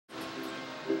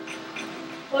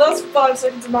Well, that's 5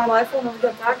 seconds of my life. I'll never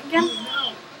get back again.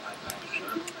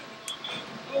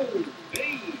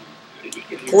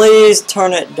 Please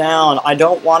turn it down. I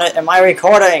don't want it in my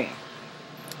recording.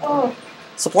 Oh.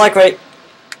 Supply crate.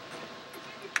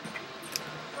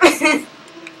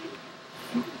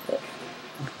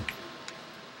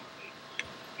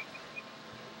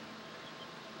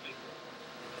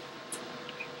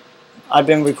 I've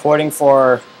been recording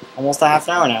for almost a half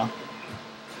an hour now.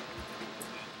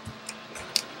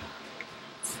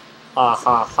 Ha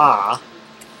ha ha.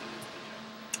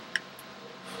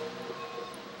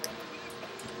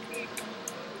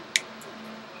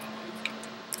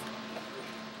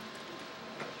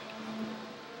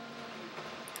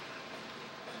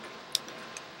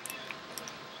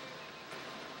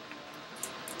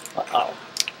 Uh-oh.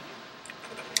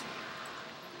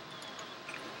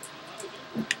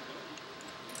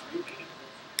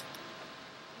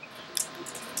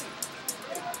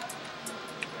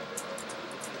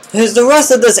 Is the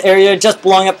rest of this area just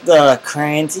blowing up the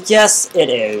cranes? Yes, it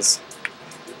is.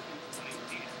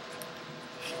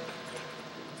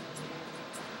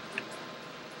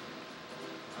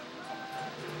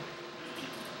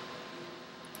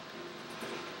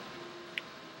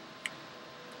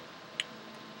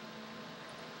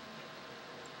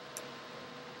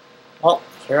 Well,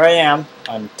 here I am,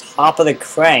 on top of the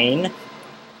crane.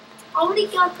 Already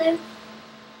got them.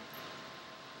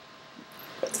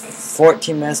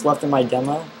 14 minutes left in my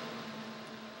demo.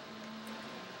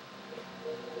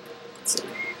 Let's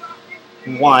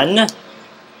see. 1,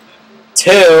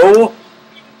 2,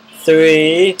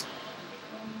 3,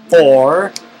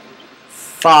 4,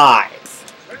 5.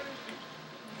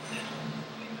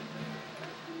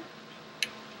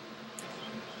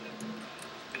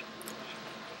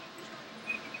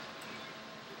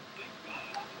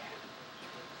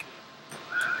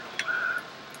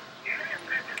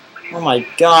 Oh my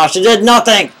gosh, it did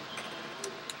nothing!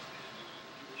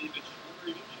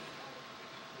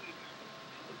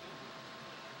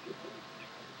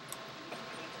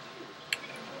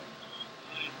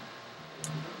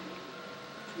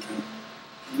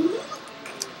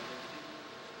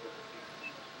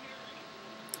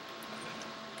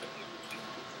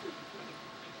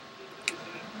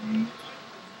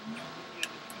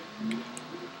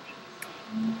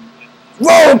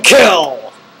 Roadkill!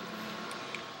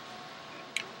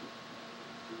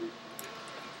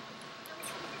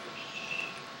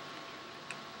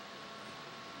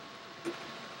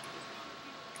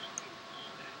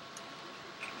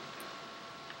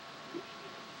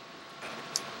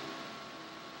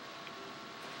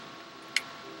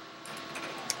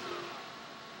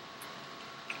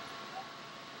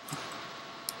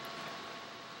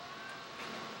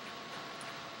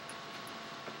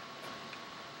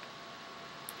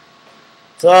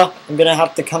 So, I'm gonna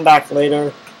have to come back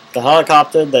later, the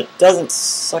helicopter that doesn't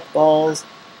suck balls,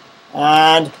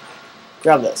 and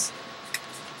grab this.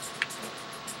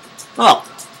 Oh,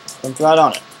 jumped right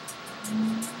on it.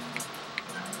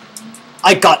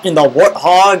 I got in the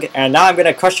warthog, and now I'm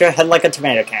gonna crush your head like a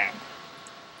tomato can.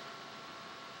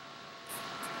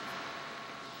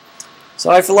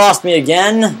 So if you lost me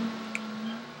again,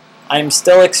 I'm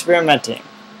still experimenting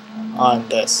on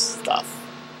this stuff.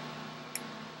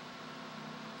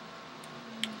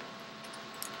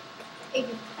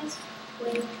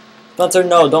 Spencer,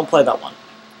 no, don't play that one.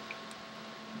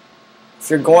 If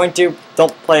you're going to,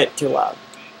 don't play it too loud.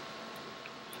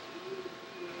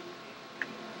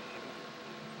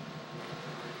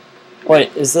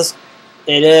 Wait, is this...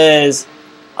 It is.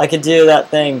 I could do that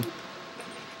thing.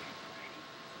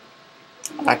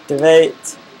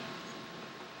 Activate.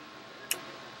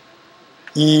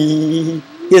 He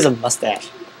has a mustache.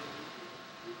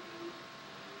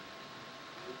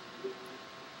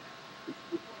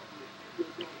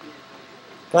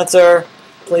 Spencer,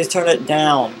 please turn it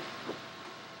down.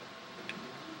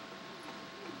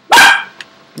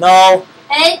 No.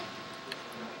 Hey.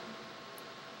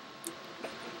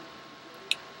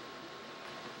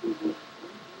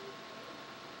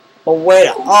 Oh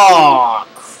wait. Oh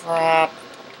crap.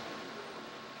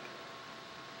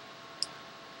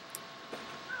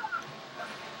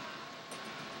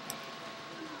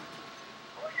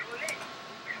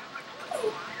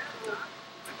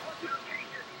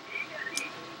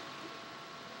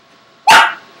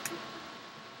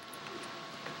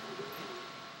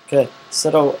 Okay,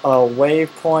 set a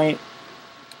waypoint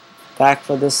back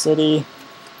for the city,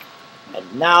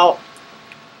 and now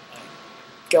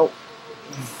go.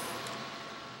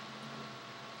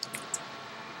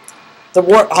 The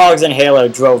Warthogs in Halo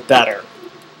drove better.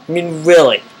 I mean,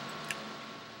 really.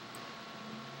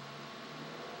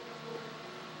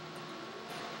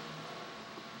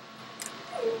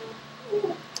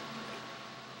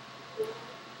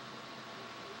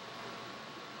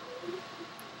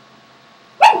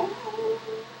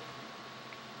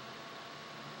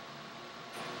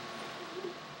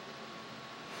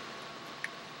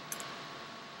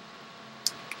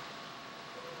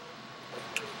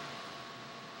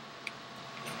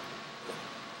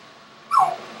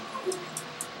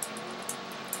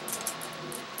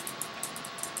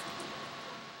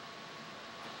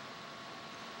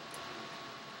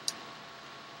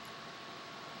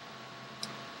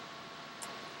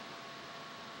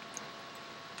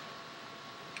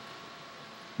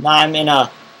 Now I'm in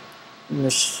a...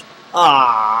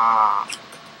 Ah!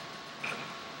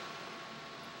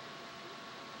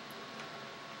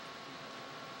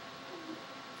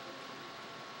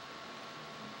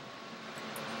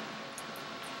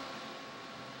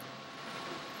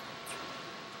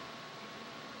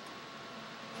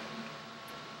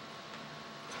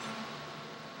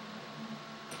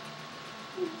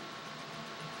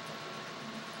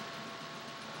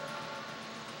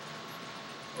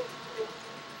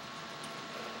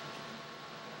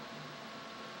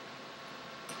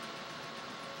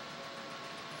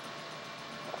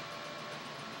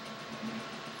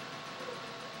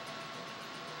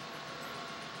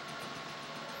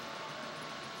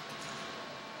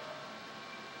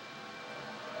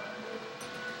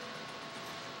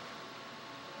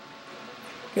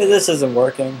 Okay, this isn't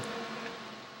working.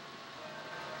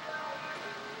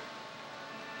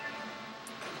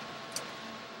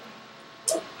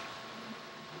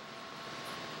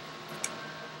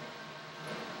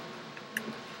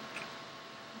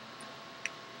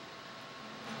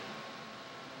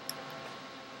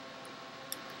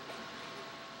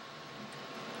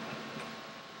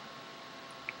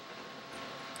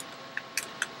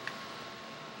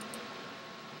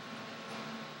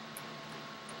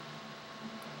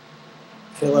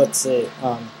 Okay, let's see.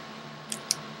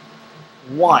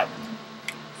 1.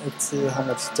 Let's see how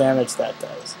much damage that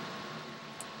does.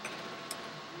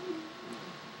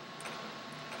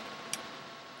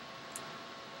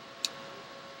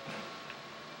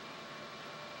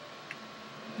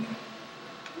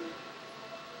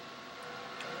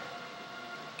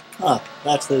 Huh,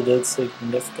 actually did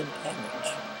significant damage.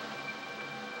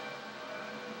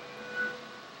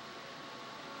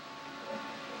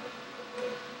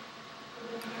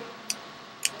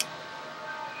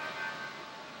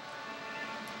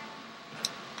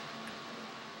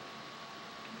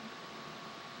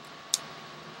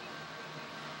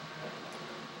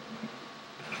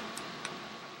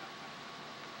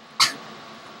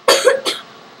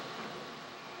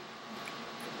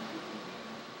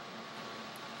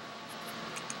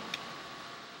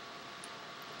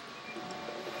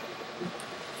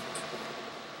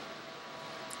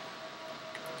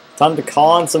 Time to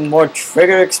call on some more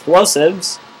trigger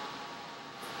explosives.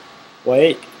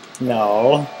 Wait,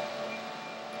 no.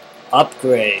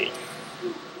 Upgrade.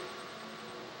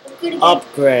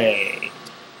 Upgrade.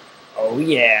 Oh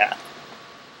yeah.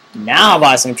 Now I'll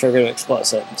buy some triggered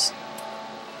explosives.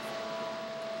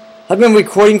 I've been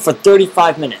recording for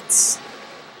 35 minutes.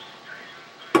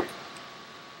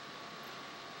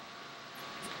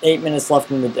 8 minutes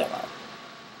left in the demo.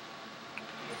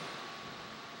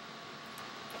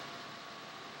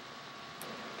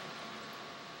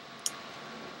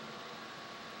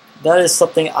 That is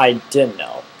something I didn't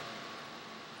know.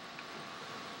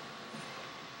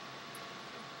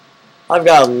 I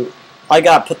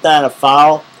got put that in a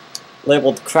file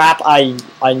labeled crap I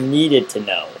needed to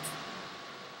know.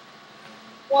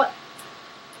 What?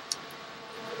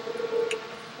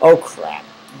 Oh crap.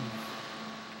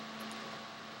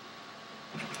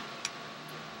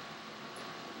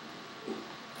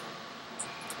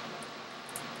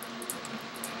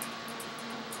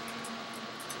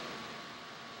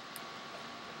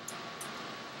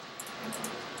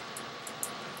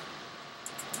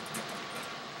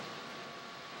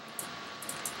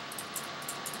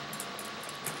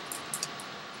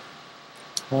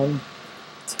 One,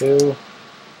 2,